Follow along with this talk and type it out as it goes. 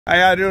Hey,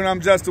 how you doing?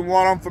 I'm Justin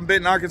Wall. I'm from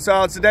Benton,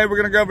 Arkansas. Today we're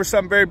going to go over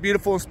something very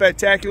beautiful and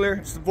spectacular.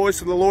 It's the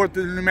voice of the Lord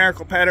through the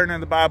numerical pattern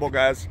in the Bible,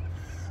 guys.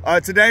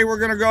 Today we're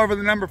going to go over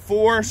the number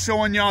 4,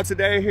 showing y'all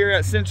today here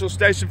at Central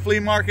Station Flea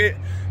Market.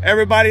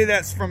 Everybody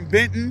that's from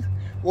Benton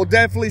will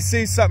definitely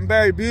see something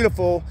very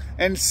beautiful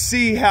and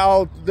see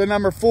how the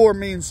number 4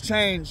 means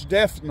change,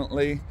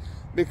 definitely.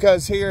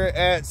 Because here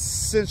at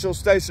Central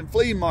Station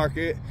Flea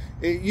Market,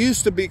 it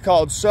used to be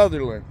called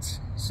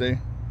Sutherland's, see?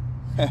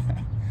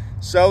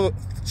 So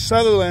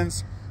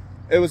Sutherland's,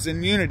 it was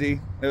in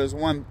unity. It was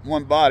one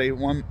body,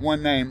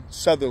 one name,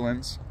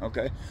 Sutherland's,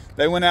 okay?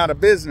 They went out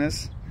of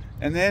business,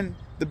 and then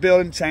the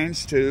building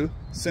changed to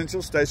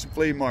Central Station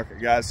Flea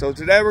Market, guys. So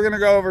today we're going to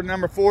go over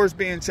number 4's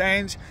being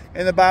changed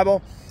in the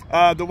Bible.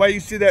 The way you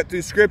see that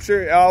through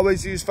Scripture, I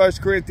always use 1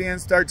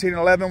 Corinthians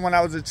 13:11. When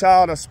I was a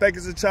child, I spake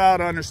as a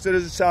child, I understood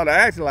as a child, I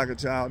acted like a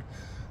child.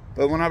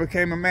 But when I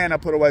became a man, I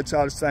put away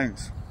childish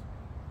things,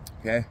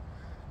 okay?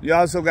 You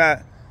also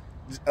got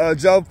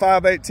Job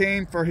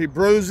 5:18, for he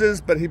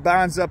bruises, but he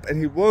binds up, and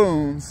he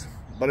wounds,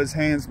 but his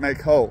hands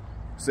make whole.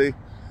 See,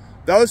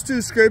 those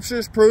two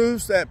scriptures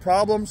proves that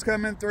problems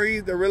come in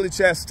 3. They're really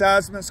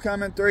chastisements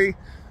come in 3,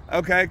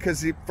 okay?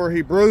 Because for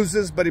he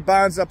bruises, but he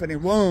binds up, and he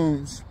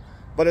wounds,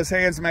 but his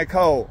hands make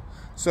whole.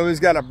 So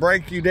he's got to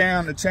break you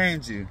down to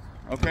change you,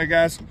 okay,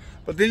 guys?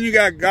 But then you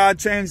got God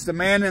changed the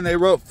man, and they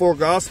wrote 4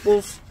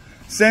 gospels.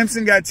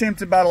 Samson got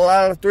tempted by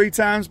Delilah 3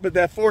 times, but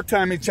that 4th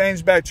time he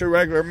changed back to a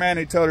regular man.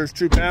 He told her his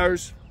true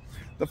powers.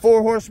 The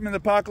 4 horsemen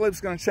of the apocalypse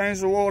are going to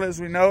change the world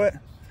as we know it.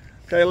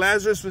 Okay,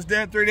 Lazarus was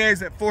dead 3 days.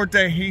 That 4th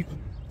day he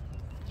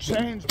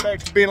changed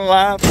back to being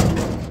alive.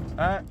 All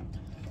right.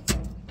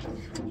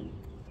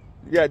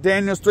 You got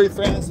Daniel's 3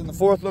 friends, and the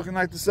 4th looking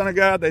like the Son of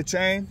God. They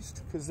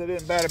changed because they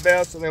didn't bat a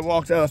bell, so they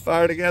walked out of the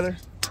fire together.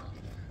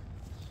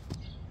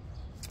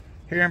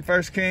 Here in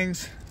 1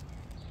 Kings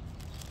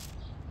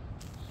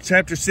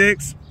chapter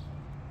 6,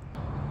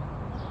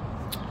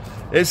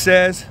 it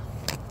says,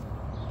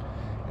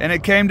 and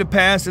it came to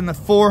pass in the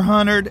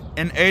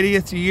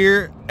 480th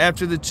year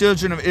after the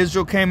children of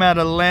Israel came out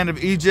of the land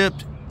of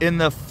Egypt, in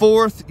the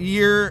 4th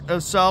year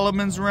of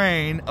Solomon's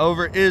reign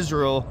over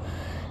Israel,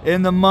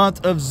 in the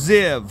month of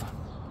Ziv.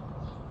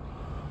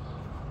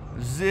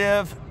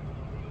 Ziv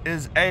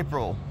is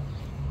April.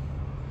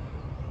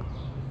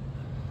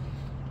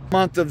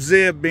 Month of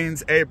Ziv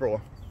means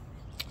April.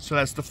 So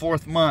that's the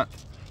 4th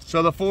month.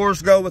 So the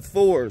 4s go with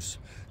 4s.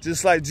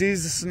 Just like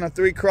Jesus and the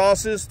 3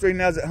 crosses, 3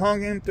 nails that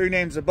hung him, 3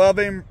 names above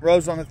him,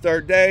 rose on the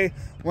 3rd day,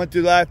 went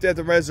through life, death,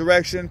 and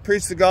resurrection,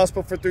 preached the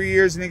gospel for 3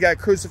 years, and he got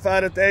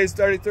crucified at the age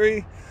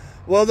 33.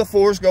 Well, the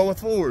 4s go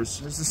with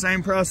 4s. It's the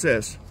same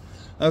process.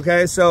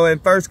 Okay, so in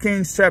 1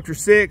 Kings chapter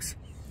 6,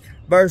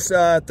 verse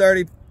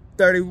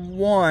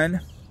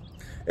 31,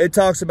 it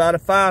talks about a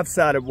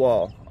 5-sided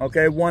wall.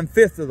 Okay,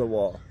 1/5 of the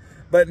wall.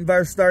 But in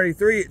verse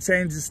 33, it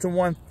changes to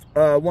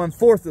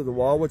 1/4 of the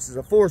wall, which is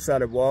a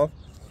 4-sided wall.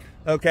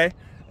 Okay,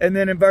 and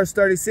then in verse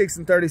 36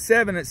 and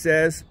 37, it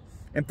says,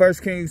 in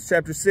 1 Kings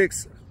chapter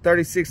 6,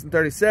 36 and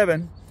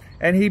 37,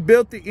 and he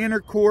built the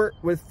inner court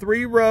with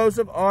 3 rows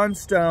of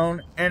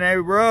onstone and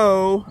a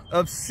row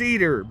of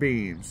cedar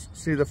beams.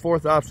 See, the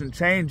 4th option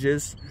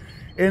changes.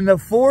 In the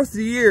 4th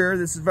year,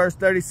 this is verse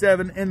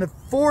 37, in the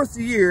 4th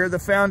year, the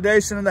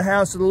foundation of the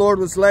house of the Lord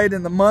was laid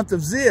in the month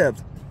of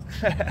Ziv.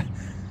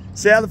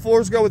 See how the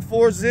 4s go with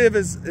 4s?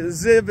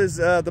 Ziv is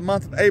the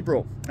month of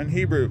April in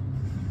Hebrew.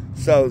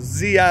 So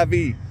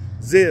Z-I-V,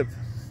 Ziv,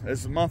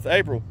 is the month of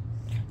April.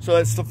 So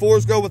it's the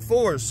 4s go with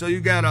 4s. So you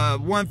got a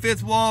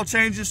 1/5 wall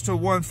changes to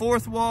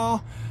 1/4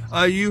 wall.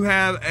 You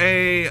have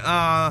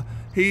a,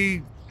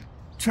 he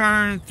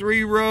turned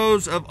 3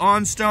 rows of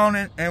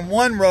onstone, and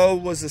 1 row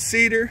was a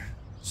cedar.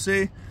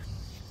 See?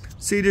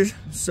 Cedar.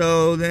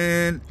 So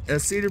then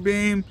a cedar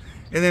beam.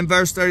 And then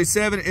verse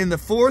 37, in the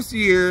 4th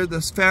year,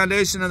 the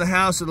foundation of the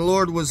house of the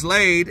Lord was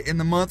laid in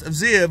the month of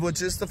Ziv,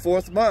 which is the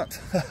 4th month.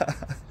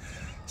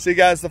 See,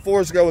 guys, the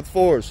 4s go with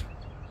 4s.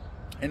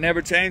 It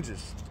never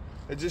changes.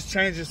 It just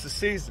changes the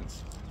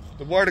seasons.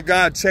 The Word of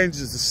God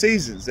changes the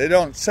seasons. They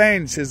don't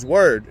change His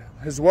Word.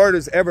 His Word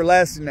is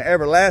everlasting to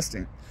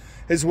everlasting.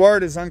 His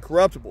Word is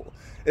uncorruptible.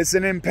 It's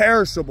an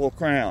imperishable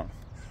crown.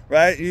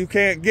 Right? You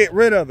can't get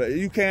rid of it.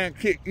 You can't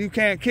kick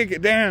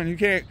it down. You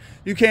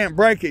can't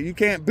break it. You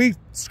can't beat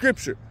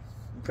Scripture.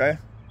 Okay?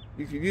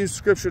 You can use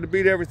Scripture to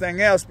beat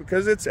everything else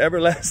because it's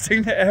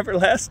everlasting to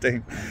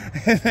everlasting.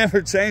 It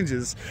never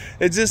changes.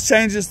 It just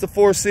changes the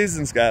 4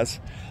 seasons, guys.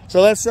 So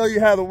let's show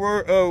you how the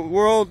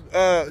world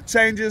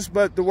changes,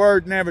 but the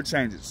Word never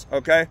changes.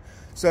 Okay?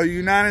 So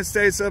United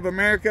States of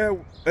America,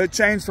 it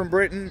changed from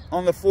Britain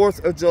on the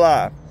 4th of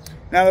July.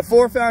 Now, the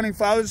 4 founding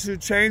fathers who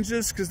changed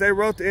this because they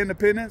wrote the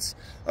independence,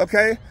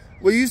 okay?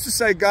 We used to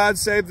say God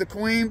save the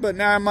Queen, but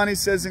now our money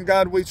says in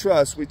God we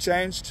trust. We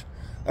changed,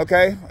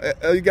 okay?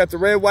 You got the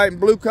red, white, and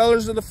blue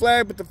colors of the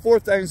flag, but the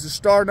 4th thing is a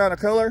star, not a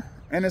color,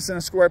 and it's in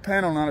a square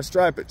panel, not a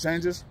stripe. It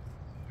changes,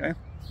 okay?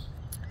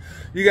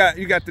 You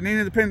got the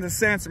Independence of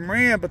Santa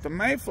Maria, but the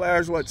Mayflower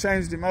is what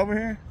changed him over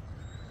here,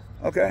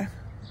 okay?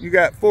 You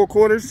got 4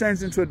 quarters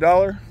changed into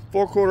 $1,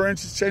 4 1/4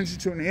 inches changed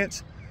into an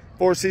inch.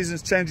 4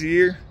 seasons change a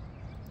year.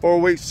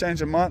 4 weeks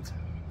change a month.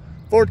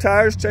 4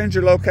 tires change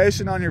your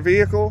location on your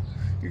vehicle.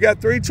 You got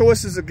 3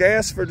 choices of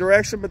gas for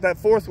direction, but that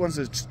 4th one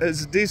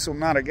is a diesel,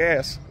 not a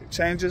gas. It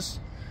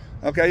changes.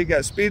 Okay, you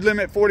got speed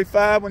limit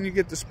 45. When you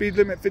get the speed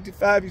limit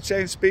 55, you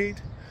change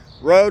speed.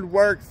 Road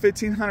work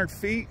 1,500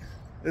 feet.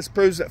 This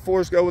proves that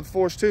 4s go with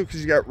 4s too, because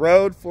you got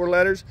road, 4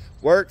 letters,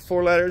 work,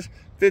 4 letters,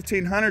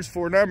 1,500's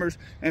 4 numbers,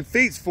 and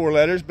feet's 4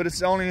 letters, but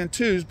it's only in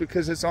 2s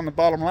because it's on the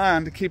bottom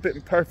line to keep it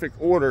in perfect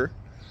order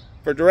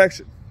for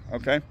direction,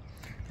 okay?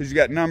 Because you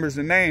got numbers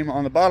and name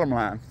on the bottom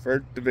line for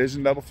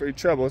division, double, free,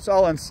 treble. It's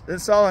all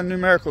in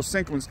numerical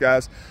sequence,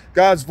 guys.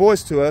 God's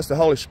voice to us, the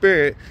Holy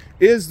Spirit,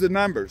 is the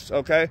numbers,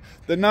 okay?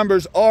 The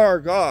numbers are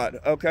God,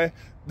 okay?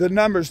 The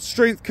numbers,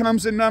 strength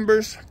comes in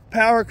numbers,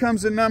 power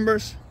comes in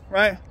numbers,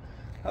 right?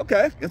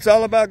 Okay, it's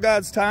all about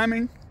God's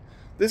timing.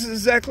 This is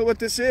exactly what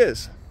this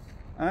is,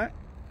 all right?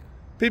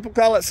 People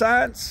call it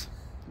science.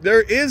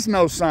 There is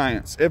no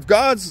science. If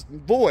God's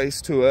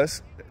voice to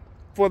us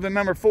for the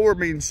number 4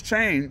 means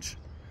change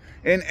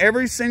in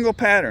every single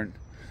pattern.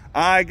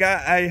 I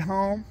got a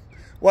home.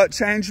 What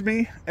changed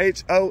me?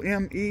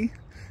 H-O-M-E.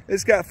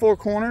 It's got 4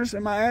 corners,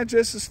 and my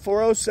address is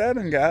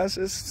 407, guys.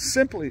 It's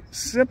simply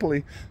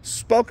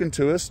spoken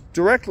to us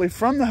directly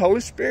from the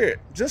Holy Spirit,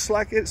 just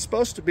like it's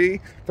supposed to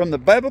be from the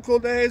biblical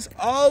days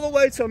all the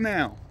way till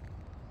now.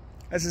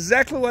 That's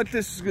exactly what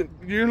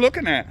you're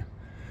looking at.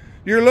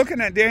 You're looking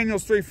at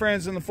Daniel's 3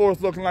 friends and the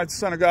 4th looking like the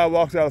Son of God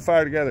walked out of the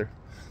fire together.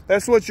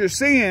 That's what you're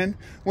seeing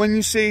when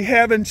you see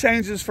heaven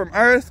changes from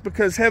earth,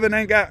 because heaven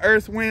ain't got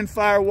earth, wind,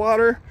 fire,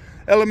 water,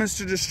 elements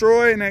to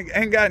destroy, and it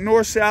ain't got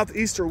north, south,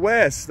 east, or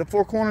west, the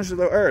 4 corners of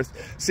the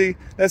earth. See,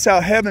 that's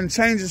how heaven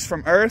changes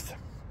from earth.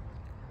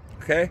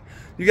 Okay?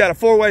 You got a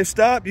 4-way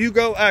stop. You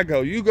go, I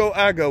go. You go,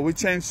 I go. We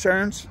change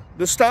turns.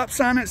 The stop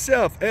sign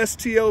itself,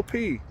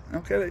 S-T-O-P.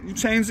 Okay, you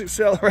change the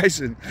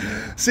acceleration.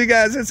 See,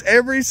 guys, it's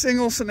every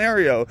single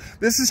scenario.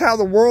 This is how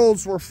the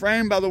worlds were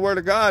framed by the Word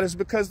of God, is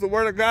because the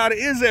Word of God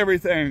is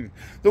everything.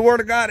 The Word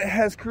of God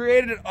has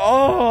created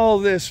all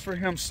this for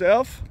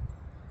Himself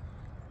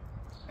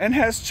and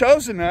has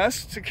chosen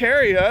us to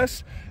carry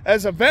us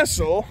as a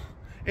vessel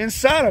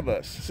inside of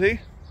us. See?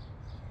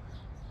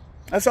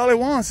 That's all He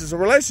wants, is a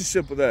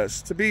relationship with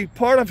us, to be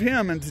part of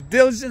Him and to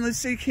diligently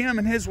seek Him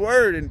and His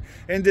Word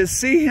and to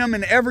see Him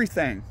in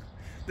everything.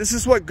 This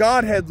is what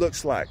Godhead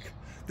looks like.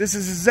 This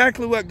is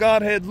exactly what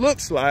Godhead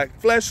looks like,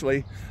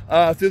 fleshly,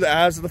 through the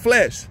eyes of the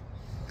flesh.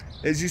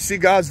 As you see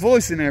God's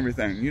voice in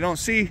everything. You don't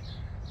see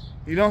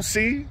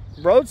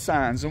road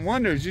signs and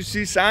wonders. You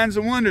see signs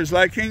and wonders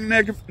like King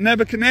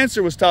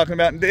Nebuchadnezzar was talking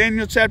about in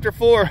Daniel chapter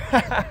 4.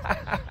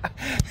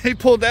 He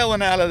pulled that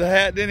one out of the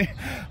hat, didn't he?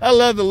 I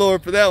love the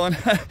Lord for that one.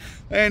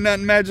 There ain't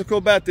nothing magical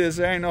about this.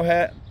 There ain't no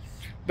hat.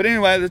 But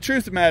anyway, the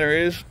truth of the matter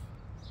is,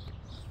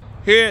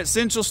 here at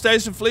Central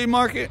Station Flea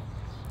Market,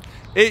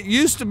 it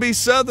used to be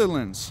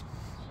Sutherland's,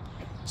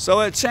 so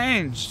it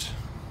changed.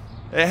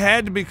 It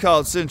had to be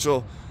called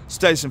Central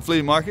Station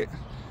Flea Market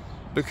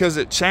because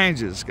it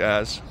changes,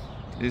 guys.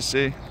 You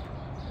see?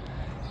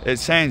 It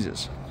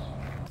changes.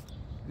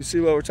 You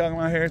see what we're talking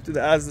about here through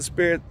the eyes of the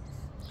Spirit?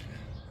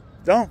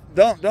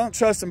 Don't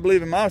trust and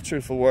believe in my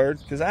truthful word,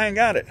 because I ain't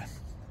got it.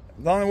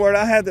 The only word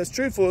I have that's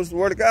truthful is the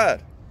Word of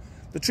God.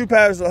 The true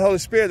powers of the Holy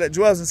Spirit that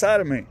dwells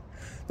inside of me.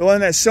 The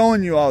one that's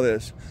showing you all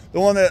this. The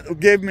one that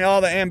gave me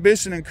all the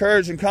ambition and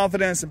courage and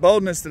confidence and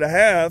boldness that I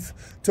have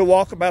to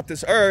walk about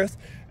this earth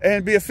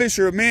and be a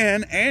fisher of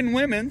men and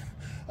women,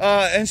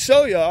 and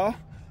show y'all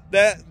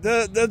that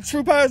the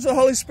true powers of the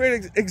Holy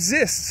Spirit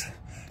exists,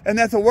 and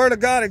that the Word of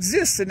God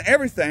exists in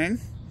everything.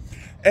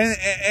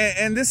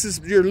 And this is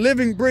your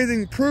living,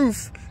 breathing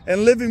proof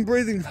and living,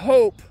 breathing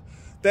hope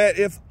that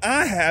if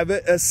I have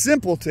it, a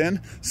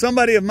simpleton,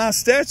 somebody of my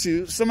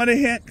stature,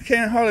 somebody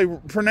can't hardly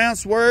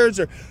pronounce words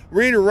or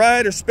read or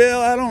write or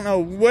spell, I don't know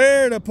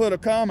where to put a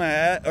comma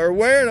at or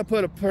where to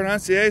put a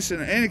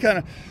pronunciation, any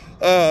kind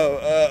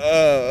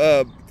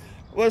of,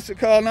 what's it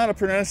called? Not a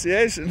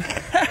pronunciation.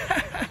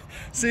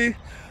 See,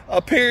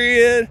 a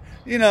period,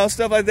 you know,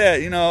 stuff like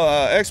that, you know,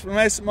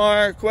 exclamation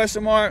mark,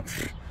 question mark.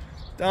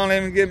 Don't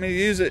even get me to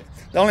use it.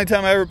 The only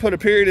time I ever put a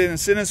period in a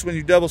sentence when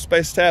you double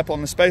space tap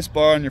on the space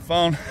bar on your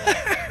phone.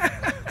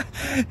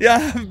 Y'all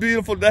have a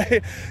beautiful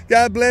day.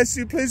 God bless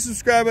you. Please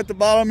subscribe at the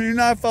bottom. You're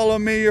not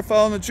following me. You're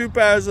following the true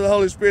powers of the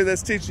Holy Spirit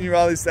that's teaching you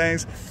all these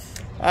things.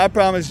 I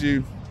promise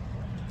you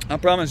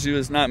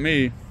it's not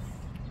me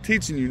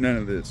teaching you none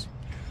of this.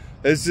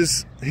 It's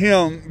just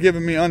Him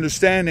giving me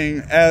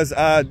understanding as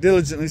I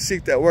diligently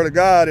seek that Word of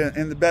God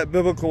in the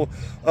biblical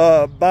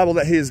Bible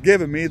that He has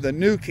given me, the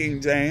New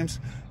King James,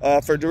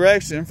 for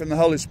direction from the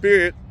Holy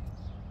Spirit.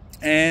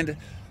 And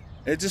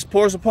it just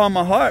pours upon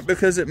my heart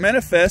because it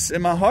manifests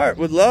in my heart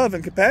with love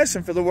and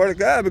compassion for the Word of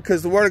God,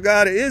 because the Word of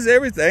God is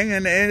everything,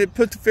 and it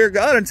put the fear of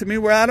God into me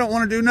where I don't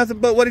want to do nothing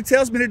but what He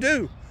tells me to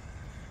do.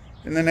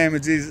 In the name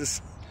of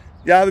Jesus.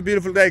 Y'all have a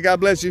beautiful day.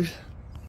 God bless you.